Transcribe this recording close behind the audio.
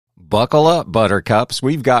Buckle up, Buttercups.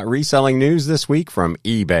 We've got reselling news this week from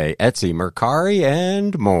eBay, Etsy, Mercari,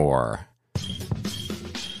 and more.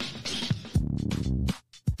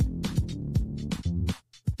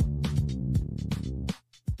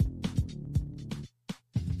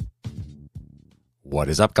 What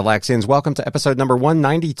is up, Galaxians? Welcome to episode number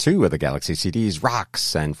 192 of the Galaxy CDs,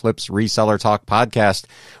 Rocks, and Flips Reseller Talk podcast.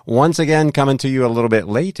 Once again, coming to you a little bit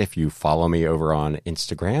late. If you follow me over on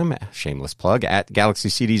Instagram, shameless plug, at Galaxy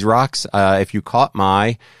CDs Rocks. If you caught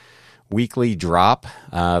my weekly drop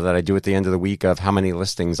that I do at the end of the week of how many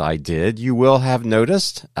listings I did, you will have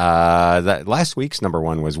noticed that last week's number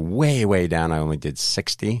one was way down. I only did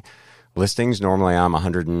 60 listings. Normally I'm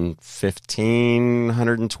 115,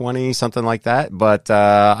 120, something like that. But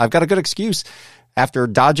I've got a good excuse. After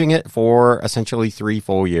dodging it for essentially 3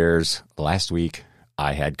 full years, last week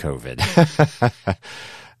I had COVID.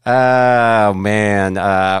 Oh, man.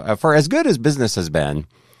 For as good as business has been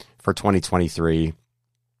for 2023,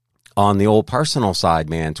 on the old personal side,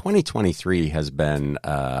 man, 2023 has been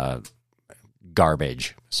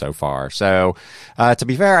garbage so far. So to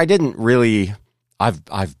be fair, I didn't really...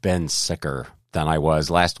 I've been sicker than I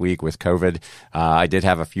was last week with COVID. I did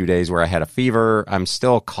have a few days where I had a fever. I'm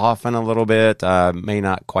still coughing a little bit. May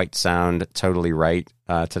not quite sound totally right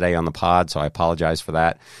today on the pod, so I apologize for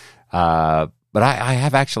that. But I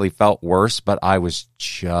have actually felt worse, but I was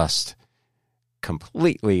just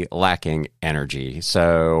completely lacking energy.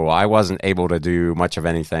 So I wasn't able to do much of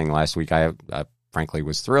anything last week. I frankly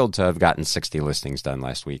was thrilled to have gotten 60 listings done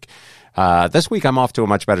last week. This week I'm off to a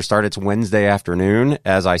much better start. It's Wednesday afternoon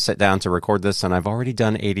as I sit down to record this, and I've already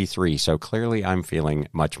done 83. So clearly I'm feeling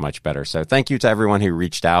much better. So thank you to everyone who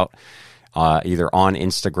reached out either on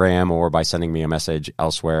Instagram or by sending me a message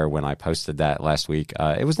elsewhere when I posted that last week.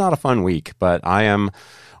 It was not a fun week, but I am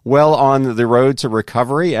well on the road to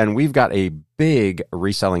recovery, and we've got a big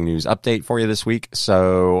reselling news update for you this week.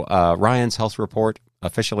 So Ryan's health report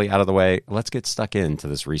officially out of the way. Let's get stuck into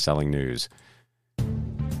this reselling news.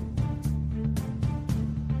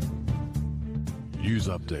 News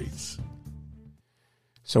updates.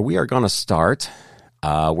 So we are going to start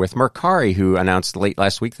with Mercari, who announced late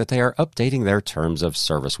last week that they are updating their terms of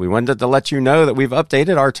service. We wanted to let you know that we've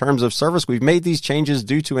updated our terms of service. We've made these changes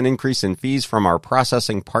due to an increase in fees from our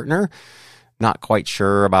processing partner. Not quite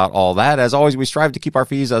sure about all that. As always, we strive to keep our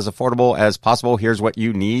fees as affordable as possible. Here's what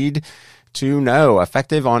you need to know.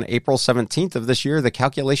 Effective on April 17th of this year, the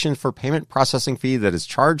calculation for payment processing fee that is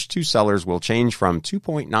charged to sellers will change from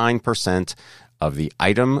 2.9% of the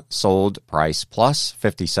item sold price plus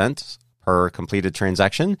 50 cents per completed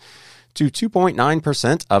transaction to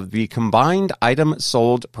 2.9% of the combined item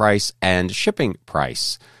sold price and shipping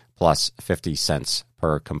price plus 50 cents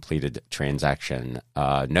per completed transaction.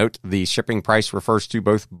 Note, the shipping price refers to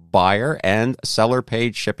both buyer and seller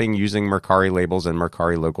paid shipping using Mercari labels and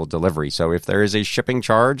Mercari local delivery. So if there is a shipping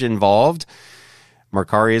charge involved,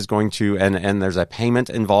 Mercari is going to, and there's a payment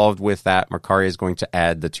involved with that, Mercari is going to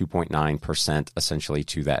add the 2.9% essentially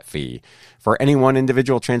to that fee. For any one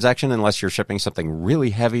individual transaction, unless you're shipping something really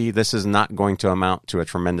heavy, this is not going to amount to a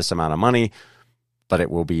tremendous amount of money, but it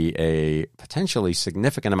will be a potentially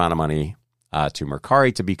significant amount of money to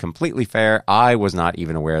Mercari. To be completely fair, I was not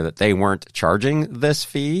even aware that they weren't charging this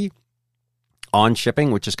fee on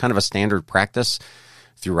shipping, which is kind of a standard practice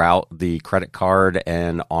throughout the credit card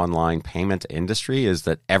and online payment industry, is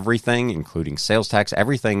that everything, including sales tax,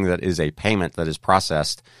 everything that is a payment that is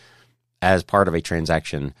processed as part of a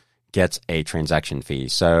transaction gets a transaction fee.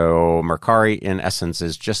 So Mercari, in essence,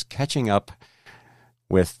 is just catching up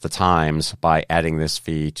with the times by adding this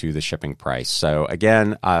fee to the shipping price. So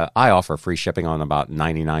again, I offer free shipping on about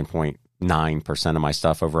 99.9% of my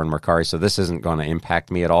stuff over on Mercari, so this isn't going to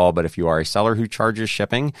impact me at all. But if you are a seller who charges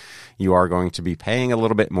shipping, you are going to be paying a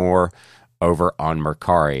little bit more over on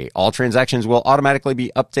Mercari. All transactions will automatically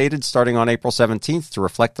be updated starting on April 17th to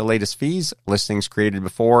reflect the latest fees. Listings created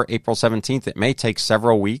before April 17th, it may take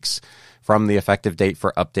several weeks from the effective date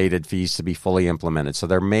for updated fees to be fully implemented. So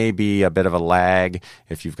there may be a bit of a lag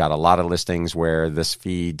if you've got a lot of listings where this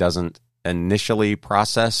fee doesn't initially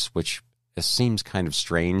process, which seems kind of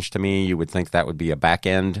strange to me. You would think that would be a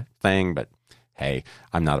back-end thing, but hey,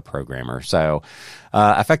 I'm not a programmer. So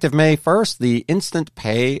effective May 1st, the instant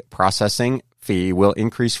pay processing fee will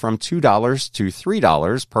increase from $2 to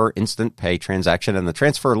 $3 per instant pay transaction, and the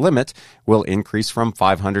transfer limit will increase from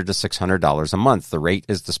 $500 to $600 a month. The rate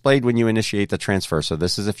is displayed when you initiate the transfer. So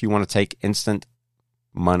this is if you want to take instant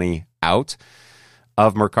money out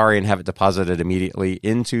of Mercari and have it deposited immediately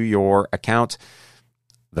into your account.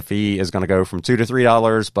 The fee is going to go from $2 to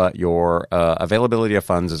 $3, but your availability of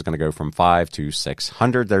funds is going to go from $500 to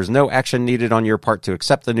 $600. There's no action needed on your part to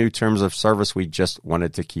accept the new terms of service. We just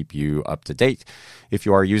wanted to keep you up to date. If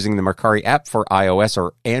you are using the Mercari app for iOS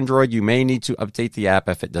or Android, you may need to update the app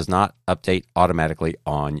if it does not update automatically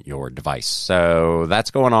on your device. So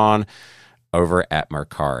that's going on over at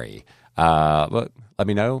Mercari. Let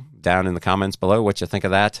me know down in the comments below what you think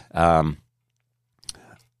of that.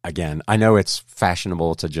 Again, I know it's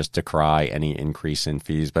fashionable to just decry any increase in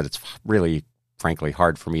fees, but it's really, frankly,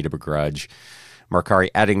 hard for me to begrudge Mercari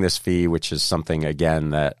adding this fee, which is something, again,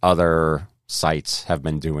 that other sites have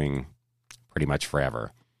been doing pretty much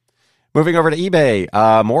forever. Moving over to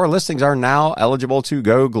eBay, more listings are now eligible to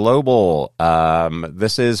go global.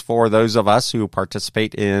 This is for those of us who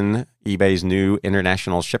participate in eBay's new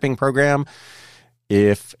international shipping program.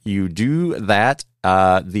 If you do that,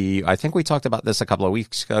 I think we talked about this a couple of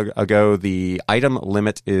weeks ago, the item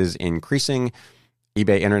limit is increasing.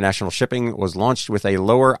 eBay International Shipping was launched with a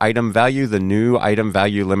lower item value. The new item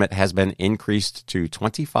value limit has been increased to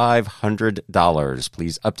 $2,500.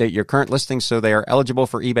 Please update your current listings so they are eligible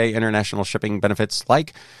for eBay International Shipping benefits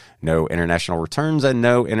like no international returns and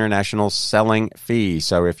no international selling fee.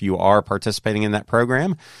 So if you are participating in that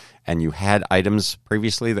program and you had items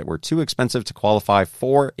previously that were too expensive to qualify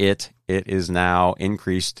for it, it is now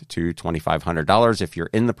increased to $2,500. If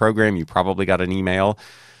you're in the program, you probably got an email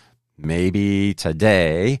maybe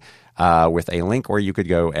today with a link where you could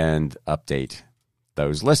go and update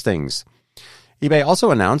those listings. eBay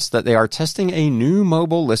also announced that they are testing a new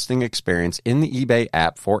mobile listing experience in the eBay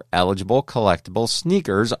app for eligible collectible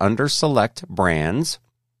sneakers under select brands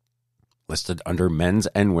listed under men's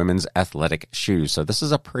and women's athletic shoes. So this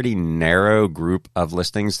is a pretty narrow group of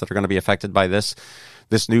listings that are going to be affected by this.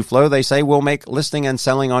 This new flow, they say, will make listing and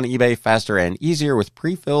selling on eBay faster and easier with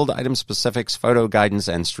pre-filled item specifics, photo guidance,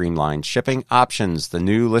 and streamlined shipping options. The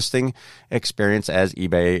new listing experience, as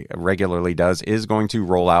eBay regularly does, is going to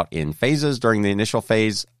roll out in phases. During the initial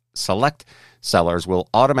phase, select sellers will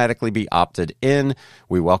automatically be opted in.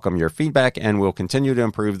 We welcome your feedback and will continue to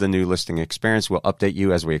improve the new listing experience. We'll update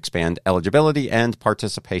you as we expand eligibility and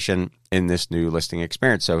participation in this new listing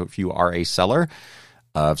experience. So if you are a seller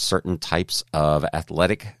of certain types of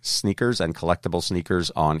athletic sneakers and collectible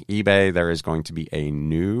sneakers on eBay, there is going to be a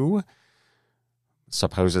new,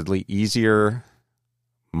 supposedly easier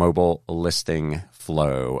mobile listing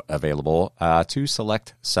flow available to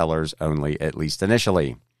select sellers only, at least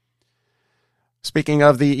initially. Speaking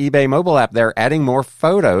of the eBay mobile app, they're adding more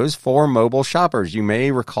photos for mobile shoppers. You may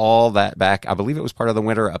recall that back, I believe it was part of the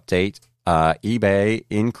winter update, eBay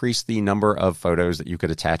increased the number of photos that you could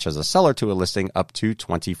attach as a seller to a listing up to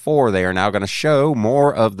 24. They are now going to show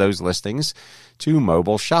more of those listings to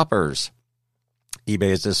mobile shoppers.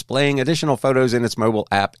 eBay is displaying additional photos in its mobile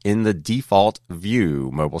app in the default view.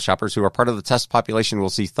 Mobile shoppers who are part of the test population will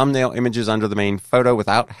see thumbnail images under the main photo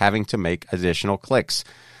without having to make additional clicks.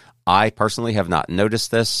 I personally have not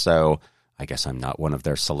noticed this, so I guess I'm not one of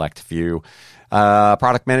their select few.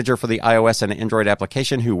 Product manager for the iOS and Android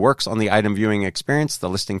application who works on the item viewing experience, the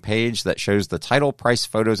listing page that shows the title, price,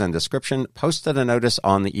 photos, and description, posted a notice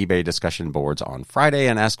on the eBay discussion boards on Friday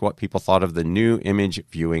and asked what people thought of the new image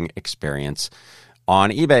viewing experience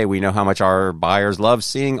on eBay. We know how much our buyers love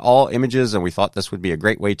seeing all images, and we thought this would be a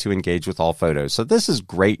great way to engage with all photos. So this is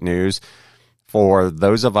great news for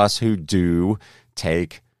those of us who do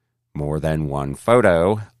take more than one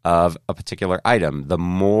photo of a particular item. The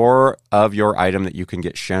more of your item that you can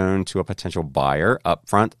get shown to a potential buyer up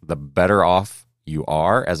front, the better off you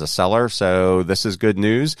are as a seller. So this is good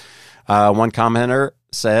news. One commenter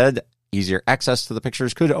said, easier access to the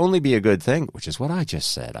pictures could only be a good thing, which is what I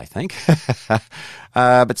just said, I think.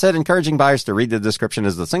 But said encouraging buyers to read the description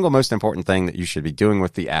is the single most important thing that you should be doing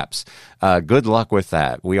with the apps. Good luck with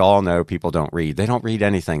that. We all know people don't read. They don't read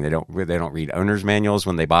anything. They don't read owner's manuals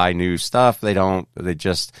when they buy new stuff.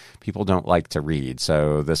 People don't like to read.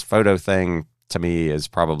 So this photo thing to me is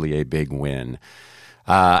probably a big win.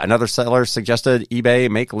 Another seller suggested eBay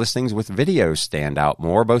make listings with video stand out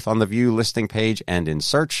more, both on the view listing page and in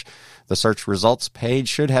search. The search results page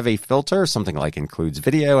should have a filter, something like includes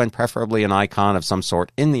video, and preferably an icon of some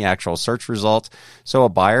sort in the actual search result, so a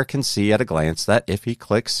buyer can see at a glance that if he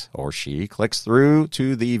clicks or she clicks through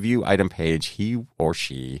to the view item page, he or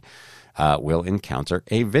she will encounter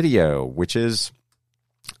a video, which is,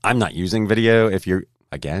 I'm not using video. If you're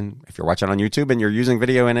watching on YouTube and you're using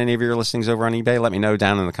video in any of your listings over on eBay, let me know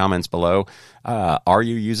down in the comments below. Are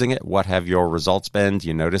you using it? What have your results been? Do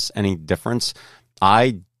you notice any difference?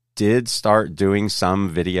 I did start doing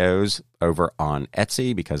some videos over on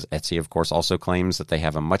Etsy because Etsy, of course, also claims that they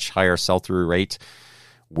have a much higher sell-through rate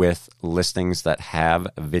with listings that have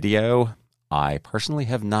video. I personally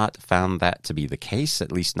have not found that to be the case,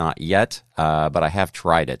 at least not yet, but I have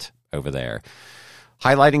tried it over there.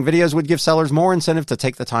 Highlighting videos would give sellers more incentive to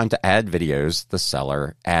take the time to add videos the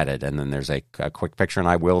seller added. And then there's a quick picture, and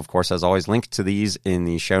I will, of course, as always, link to these in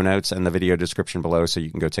the show notes and the video description below, so you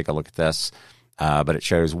can go take a look at this. But it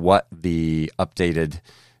shows what the updated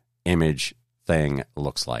image thing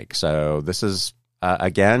looks like. So this is,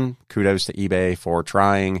 again, kudos to eBay for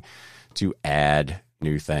trying to add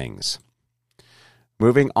new things.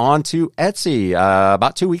 Moving on to Etsy.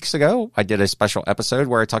 About 2 weeks ago, I did a special episode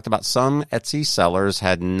where I talked about some Etsy sellers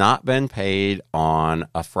had not been paid on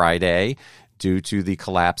a Friday due to the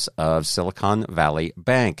collapse of Silicon Valley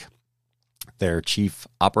Bank. Their chief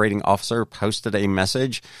operating officer posted a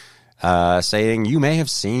message saying, "You may have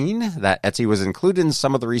seen that Etsy was included in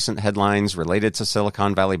some of the recent headlines related to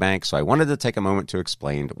Silicon Valley Bank, so I wanted to take a moment to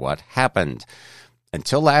explain what happened.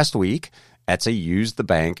 Until last week, Etsy used the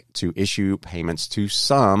bank to issue payments to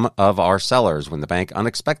some of our sellers. When the bank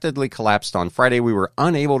unexpectedly collapsed on Friday, we were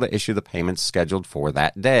unable to issue the payments scheduled for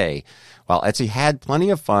that day. While Etsy had plenty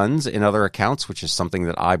of funds in other accounts, which is something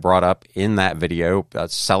that I brought up in that video,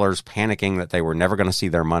 sellers panicking that they were never going to see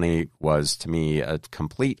their money was, to me, a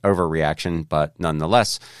complete overreaction, but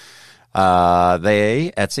nonetheless,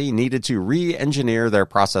 Etsy needed to re-engineer their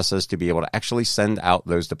processes to be able to actually send out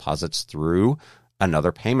those deposits through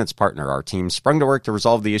another payments partner. Our team sprung to work to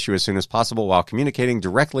resolve the issue as soon as possible while communicating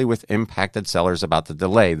directly with impacted sellers about the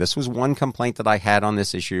delay. This was one complaint that I had on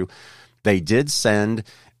this issue. They did send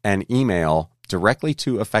an email directly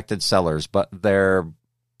to affected sellers, but their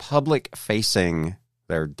public-facing,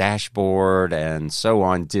 their dashboard and so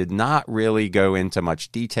on, did not really go into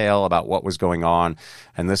much detail about what was going on,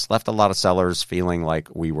 and this left a lot of sellers feeling like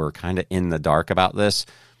we were kind of in the dark about this.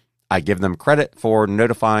 I give them credit for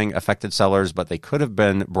notifying affected sellers, but they could have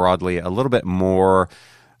been broadly a little bit more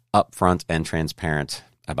upfront and transparent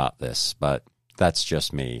about this, but that's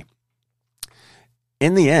just me.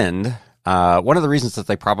 In the end, one of the reasons that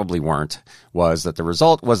they probably weren't was that the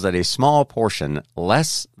result was that a small portion,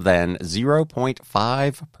 less than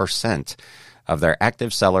 0.5% of their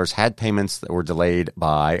active sellers had payments that were delayed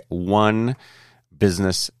by 1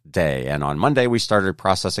 business day. And on Monday, we started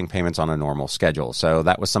processing payments on a normal schedule. So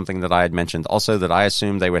that was something that I had mentioned also, that I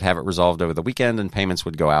assumed they would have it resolved over the weekend and payments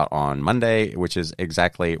would go out on Monday, which is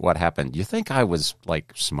exactly what happened. You think I was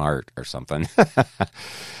like smart or something?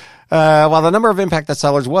 While the number of impacted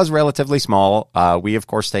sellers was relatively small, we of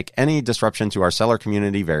course take any disruption to our seller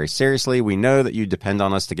community very seriously. We know that you depend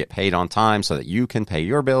on us to get paid on time so that you can pay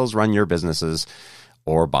your bills, run your businesses,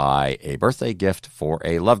 or buy a birthday gift for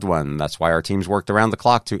a loved one. That's why our teams worked around the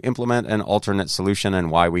clock to implement an alternate solution, and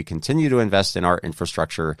why we continue to invest in our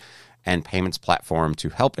infrastructure and payments platform to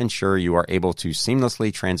help ensure you are able to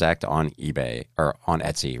seamlessly transact on eBay, or on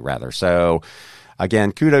Etsy rather. So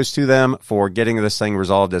again, kudos to them for getting this thing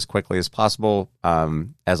resolved as quickly as possible.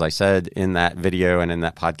 As I said in that video and in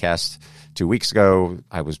that podcast 2 weeks ago,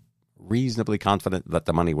 I was reasonably confident that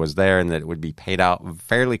the money was there and that it would be paid out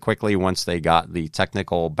fairly quickly once they got the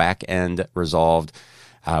technical back end resolved,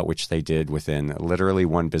 which they did within literally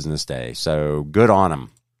 1 business day. So good on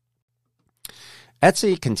them.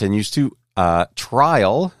 Etsy continues to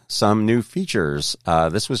trial some new features.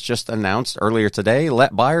 This was just announced earlier today.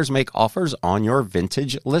 Let buyers make offers on your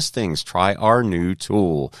vintage listings. Try our new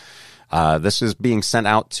tool. This is being sent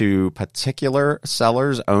out to particular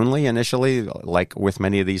sellers only initially. Like with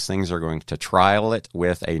many of these things, they're going to trial it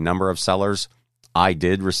with a number of sellers. I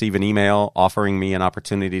did receive an email offering me an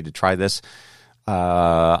opportunity to try this.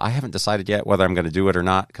 I haven't decided yet whether I'm going to do it or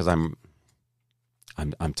not, because I'm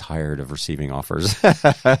tired of receiving offers,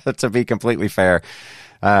 to be completely fair.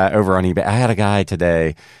 Over on eBay, I had a guy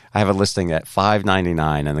today. I have a listing at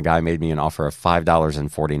 $5.99, and the guy made me an offer of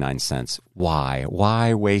 $5.49. Why?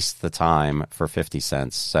 Why waste the time for 50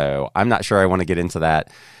 cents? So I'm not sure I want to get into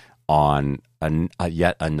that on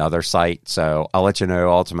yet another site. So I'll let you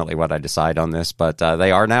know ultimately what I decide on this. But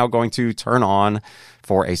they are now going to turn on,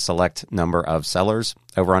 for a select number of sellers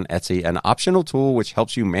over on Etsy, an optional tool which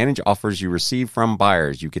helps you manage offers you receive from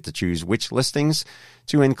buyers. You get to choose which listings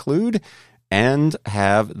to include and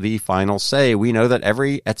have the final say. We know that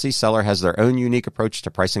every Etsy seller has their own unique approach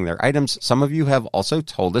to pricing their items. Some of you have also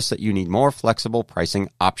told us that you need more flexible pricing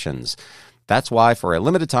options. That's why, for a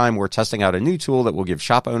limited time, we're testing out a new tool that will give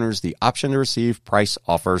shop owners the option to receive price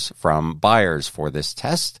offers from buyers. For this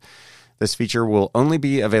test, this feature will only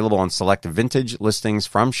be available on select vintage listings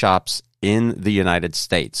from shops in the United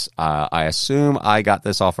States. I assume I got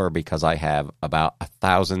this offer because I have about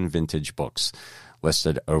 1,000 vintage books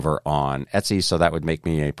listed over on Etsy. So that would make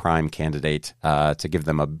me a prime candidate to give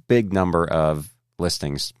them a big number of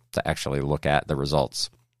listings to actually look at the results.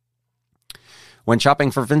 When shopping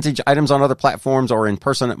for vintage items on other platforms or in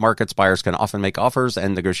person at markets, buyers can often make offers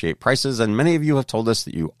and negotiate prices, and many of you have told us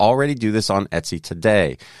that you already do this on Etsy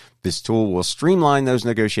today. This tool will streamline those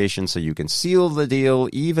negotiations so you can seal the deal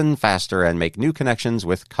even faster and make new connections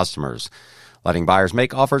with customers. Letting buyers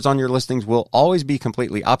make offers on your listings will always be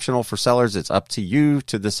completely optional for sellers. It's up to you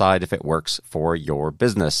to decide if it works for your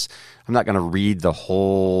business. I'm not going to read the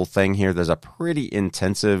whole thing here. There's a pretty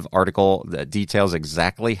intensive article that details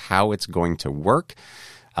exactly how it's going to work.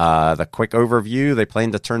 The quick overview, they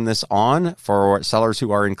plan to turn this on for sellers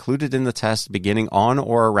who are included in the test beginning on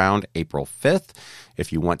or around April 5th.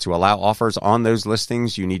 If you want to allow offers on those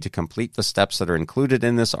listings, you need to complete the steps that are included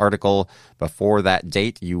in this article. Before that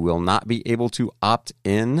date, you will not be able to opt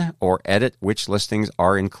in or edit which listings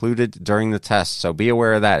are included during the test. So be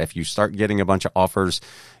aware of that. If you start getting a bunch of offers,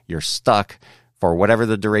 you're stuck for whatever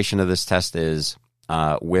the duration of this test is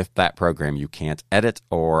with that program. You can't edit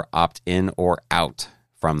or opt in or out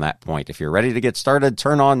from that point. If you're ready to get started,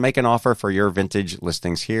 turn on Make an Offer for your vintage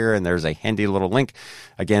listings here, and there's a handy little link.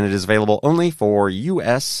 Again, it is available only for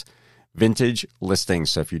U.S. vintage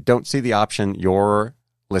listings. So if you don't see the option, your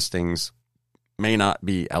listings may not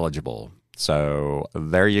be eligible. So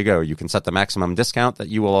there you go. You can set the maximum discount that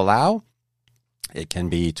you will allow. It can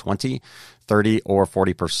be 20, 30, or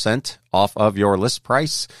 40% off of your list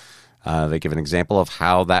price. They give an example of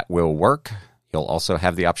how that will work. You'll also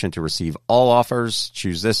have the option to receive all offers.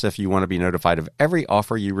 Choose this if you want to be notified of every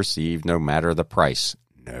offer you receive, no matter the price.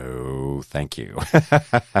 No, thank you.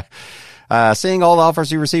 Seeing all the offers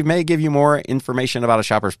you receive may give you more information about a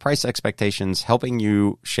shopper's price expectations, helping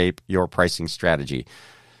you shape your pricing strategy.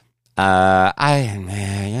 Let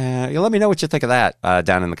me know what you think of that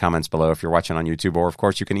down in the comments below if you're watching on YouTube. Or, of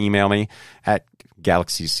course, you can email me at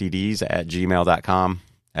galaxycds@gmail.com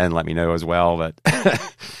and let me know as well that...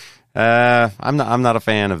 I'm not a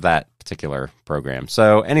fan of that particular program.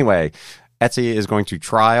 So anyway, Etsy is going to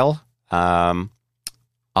trial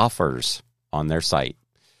offers on their site.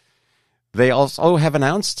 They also have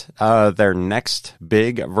announced their next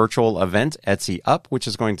big virtual event, Etsy Up, which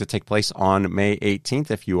is going to take place on May 18th.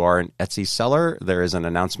 If you are an Etsy seller, there is an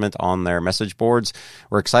announcement on their message boards.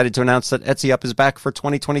 We're excited to announce that Etsy Up is back for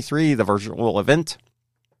 2023. The virtual event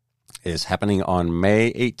is happening on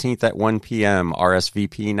May 18th at 1 p.m.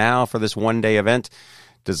 RSVP now for this one-day event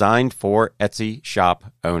designed for Etsy shop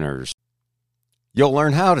owners. You'll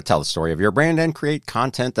learn how to tell the story of your brand and create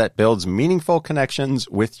content that builds meaningful connections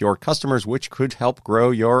with your customers, which could help grow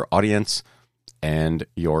your audience and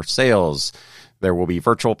your sales. There will be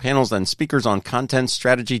virtual panels and speakers on content,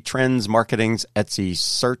 strategy, trends, marketing, Etsy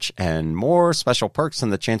search, and more. Special perks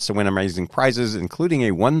and the chance to win amazing prizes, including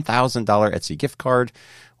a $1,000 Etsy gift card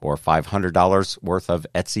or $500 worth of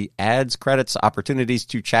Etsy ads credits, opportunities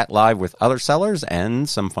to chat live with other sellers, and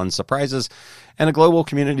some fun surprises, and a global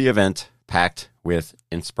community event packed with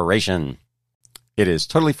inspiration. It is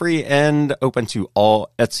totally free and open to all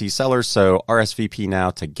Etsy sellers, so RSVP now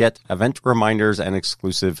to get event reminders and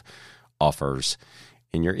exclusive offers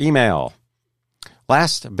in your email.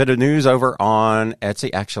 Last bit of news over on Etsy.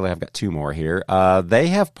 Actually, I've got two more here. They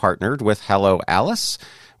have partnered with Hello Alice,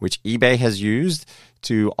 which eBay has used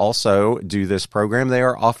to also do this program. They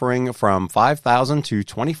are offering from $5,000 to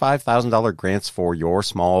 $25,000 grants for your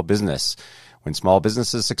small business. When small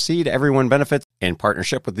businesses succeed, everyone benefits. In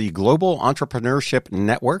partnership with the Global Entrepreneurship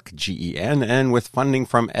Network, GEN, and with funding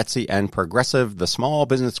from Etsy and Progressive, the Small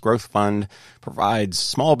Business Growth Fund provides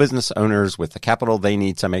small business owners with the capital they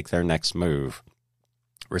need to make their next move.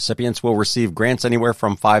 Recipients will receive grants anywhere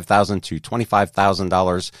from $5,000 to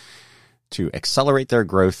 $25,000 to accelerate their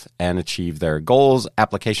growth and achieve their goals.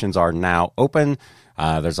 Applications are now open.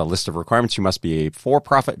 There's a list of requirements. You must be a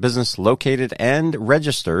for-profit business located and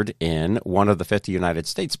registered in one of the 50 United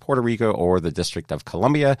States, Puerto Rico, or the District of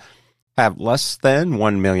Columbia, have less than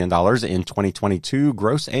 $1 million in 2022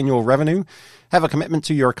 gross annual revenue, have a commitment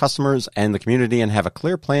to your customers and the community, and have a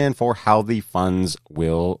clear plan for how the funds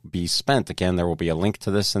will be spent. Again, there will be a link to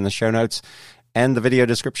this in the show notes and the video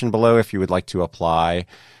description below if you would like to apply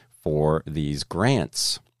for these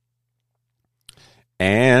grants.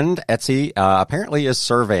 And Etsy apparently is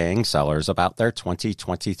surveying sellers about their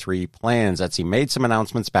 2023 plans. Etsy made some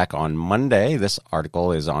announcements back on Monday. This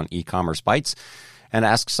article is on e-commerce bites and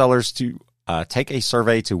asks sellers to take a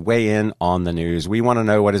survey to weigh in on the news. We want to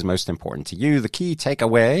know what is most important to you. The key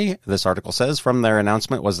takeaway, this article says, from their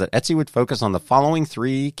announcement was that Etsy would focus on the following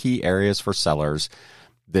three key areas for sellers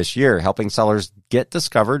this year: helping sellers get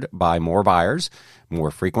discovered by more buyers more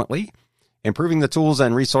frequently, improving the tools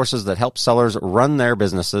and resources that help sellers run their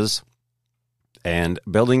businesses, and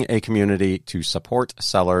building a community to support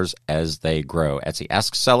sellers as they grow. Etsy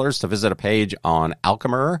asks sellers to visit a page on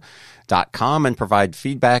alchemer.com and provide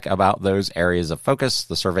feedback about those areas of focus.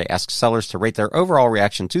 The survey asks sellers to rate their overall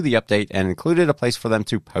reaction to the update and included a place for them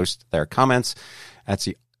to post their comments.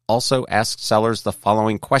 Etsy also asks sellers the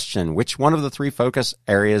following question: which one of the 3 focus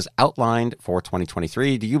areas outlined for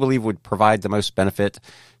 2023 do you believe would provide the most benefit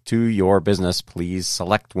to your business? Please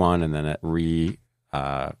select one, and then it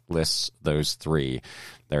lists those 3.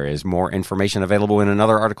 There is more information available in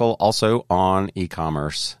another article, also on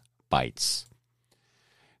e-commerce bites.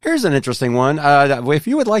 Here's an interesting one. If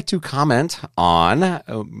you would like to comment on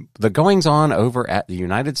the goings-on over at the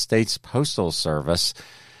United States Postal Service,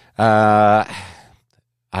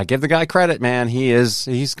 I give the guy credit, man.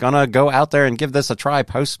 He's going to go out there and give this a try.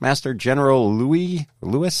 Postmaster General Louis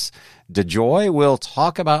DeJoy will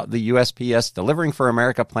talk about the USPS Delivering for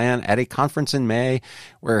America plan at a conference in May,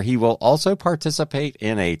 where he will also participate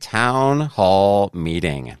in a town hall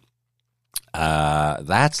meeting.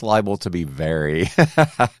 That's liable to be very,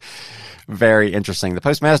 very interesting. The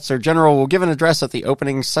Postmaster General will give an address at the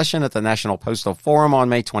opening session at the National Postal Forum on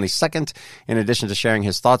May 22nd, in addition to sharing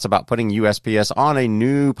his thoughts about putting USPS on a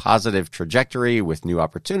new positive trajectory with new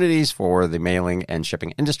opportunities for the mailing and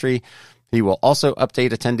shipping industry. He will also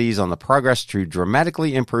update attendees on the progress to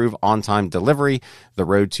dramatically improve on-time delivery, the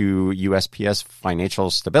road to USPS financial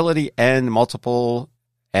stability, and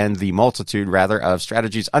the multitude of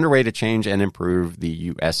strategies underway to change and improve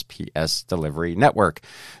the USPS delivery network.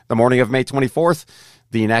 The morning of May 24th,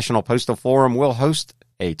 the National Postal Forum will host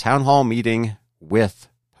a town hall meeting with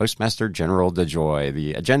Postmaster General DeJoy.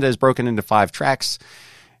 The agenda is broken into 5 tracks: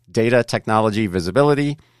 data, technology,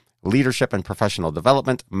 visibility, leadership and professional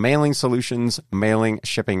development, mailing solutions, mailing,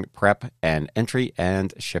 shipping prep, and entry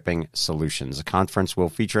and shipping solutions. The conference will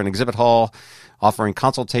feature an exhibit hall offering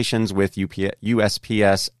consultations with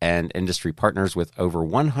USPS and industry partners, with over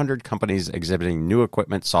 100 companies exhibiting new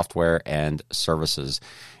equipment, software, and services.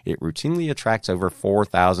 It routinely attracts over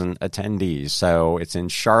 4,000 attendees. So it's in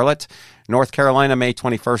Charlotte, North Carolina, May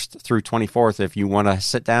 21st through 24th. If you want to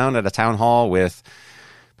sit down at a town hall with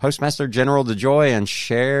Postmaster General DeJoy and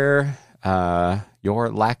share your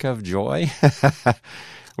lack of joy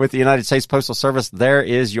with the United States Postal Service, there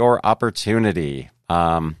is your opportunity.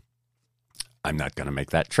 I'm not going to make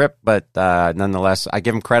that trip, but nonetheless, I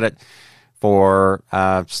give him credit for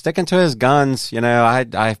sticking to his guns. You know,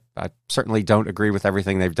 I certainly don't agree with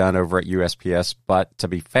everything they've done over at USPS, but to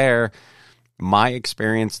be fair, my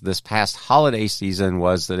experience this past holiday season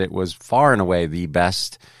was that it was far and away the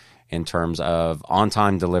best in terms of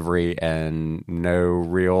on-time delivery and no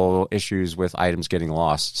real issues with items getting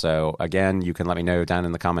lost. So again, you can let me know down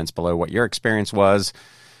in the comments below what your experience was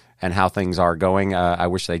and how things are going. I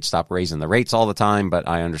wish they'd stop raising the rates all the time, but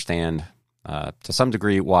I understand to some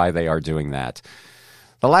degree why they are doing that.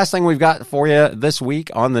 The last thing we've got for you this week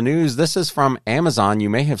on the news, this is from Amazon. You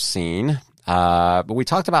may have seen, but we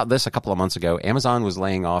talked about this a couple of months ago. Amazon was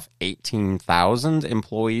laying off 18,000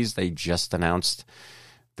 employees. They just announced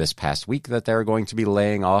this past week that they're going to be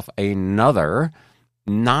laying off another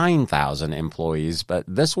 9,000 employees, but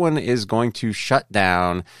this one is going to shut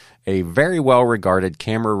down a very well-regarded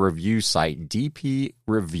camera review site, DP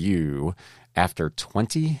Review, after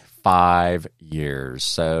 25 years.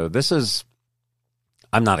 So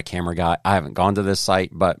I'm not a camera guy. I haven't gone to this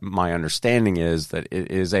site, but my understanding is that it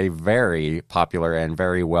is a very popular and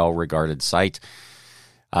very well-regarded site.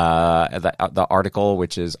 The article,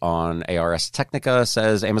 which is on ARS Technica,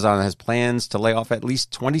 says Amazon has plans to lay off at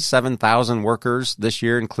least 27,000 workers this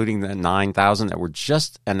year, including the 9,000 that were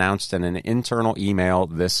just announced in an internal email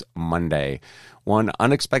this Monday. One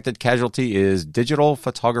unexpected casualty is Digital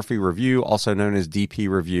Photography Review, also known as DP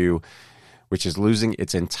Review, which is losing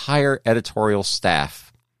its entire editorial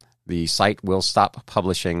staff. The site will stop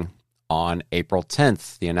publishing on April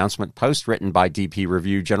 10th. The announcement post, written by DP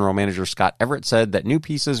Review General Manager Scott Everett, said that new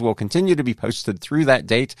pieces will continue to be posted through that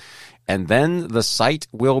date, and then the site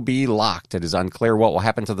will be locked. It is unclear what will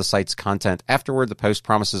happen to the site's content afterward. The post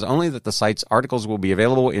promises only that the site's articles will be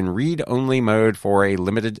available in read-only mode for a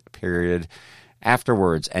limited period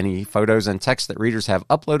afterwards. Any photos and text that readers have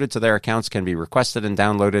uploaded to their accounts can be requested and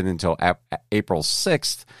downloaded until April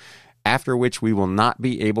 6th, after which we will not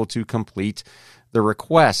be able to complete the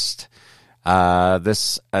request.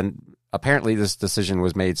 Apparently this decision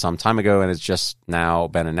was made some time ago and it's just now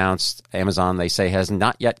been announced. Amazon, they say, has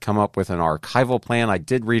not yet come up with an archival plan. I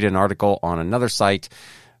did read an article on another site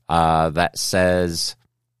that says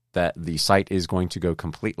that the site is going to go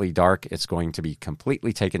completely dark. It's going to be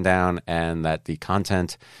completely taken down, and that the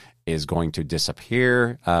content is going to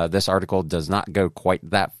disappear. This article does not go quite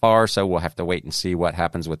that far, so we'll have to wait and see what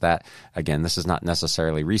happens with that. Again, this is not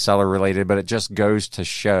necessarily reseller related, but it just goes to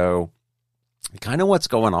show kind of what's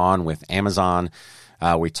going on with Amazon.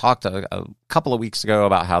 We talked a couple of weeks ago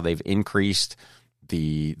about how they've increased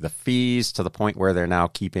the fees to the point where they're now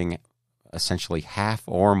keeping essentially half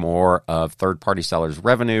or more of third-party sellers'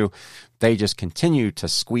 revenue. They just continue to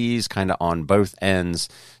squeeze kind of on both ends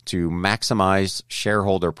to maximize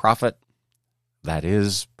shareholder profit. That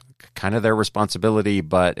is kind of their responsibility,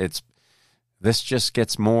 but this just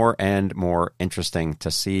gets more and more interesting to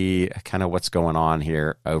see kind of what's going on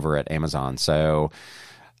here over at Amazon. So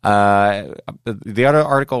the other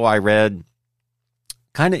article I read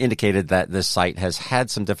kind of indicated that this site has had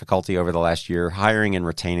some difficulty over the last year hiring and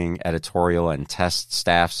retaining editorial and test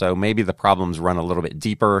staff. So maybe the problems run a little bit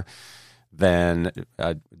deeper than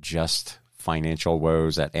just financial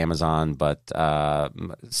woes at Amazon. But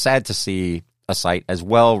sad to see a site as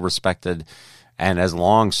well respected and as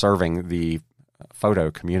long serving the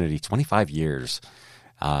photo community, 25 years.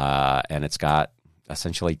 And it's got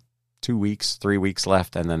essentially 2 weeks, 3 weeks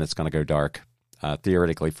left, and then it's going to go dark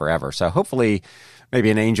theoretically forever. So hopefully maybe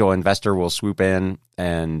an angel investor will swoop in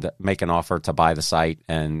and make an offer to buy the site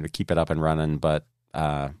and keep it up and running, but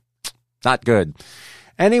not good.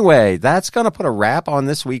 Anyway, that's going to put a wrap on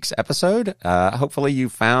this week's episode. Hopefully you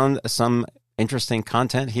found some interesting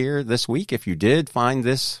content here this week. If you did find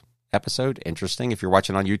this episode interesting, if you're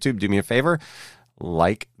watching on YouTube, do me a favor.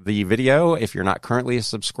 Like the video if you're not currently a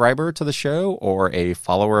subscriber to the show or a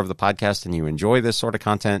follower of the podcast and you enjoy this sort of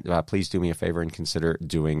content, please do me a favor and consider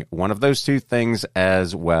doing one of those two things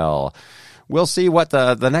as well. We'll see what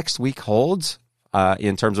the next week holds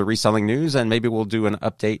in terms of reselling news, and maybe we'll do an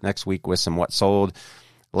update next week with some what sold.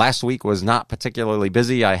 Last week was not particularly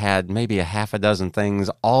busy. I had maybe a half a dozen things.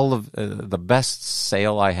 All of the best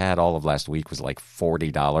sale I had all of last week was like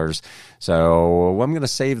 $40. So I'm going to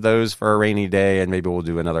save those for a rainy day, and maybe we'll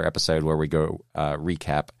do another episode where we go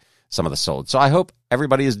recap some of the sold. So I hope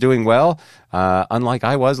everybody is doing well, unlike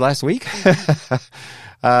I was last week,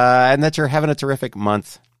 and that you're having a terrific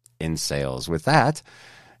month in sales. With that,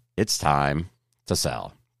 it's time to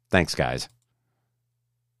sell. Thanks, guys.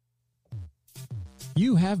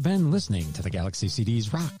 You have been listening to the Galaxy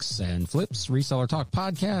CDs Rocks and Flips Reseller Talk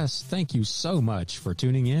podcast. Thank you so much for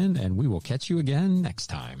tuning in, and we will catch you again next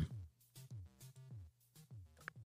time.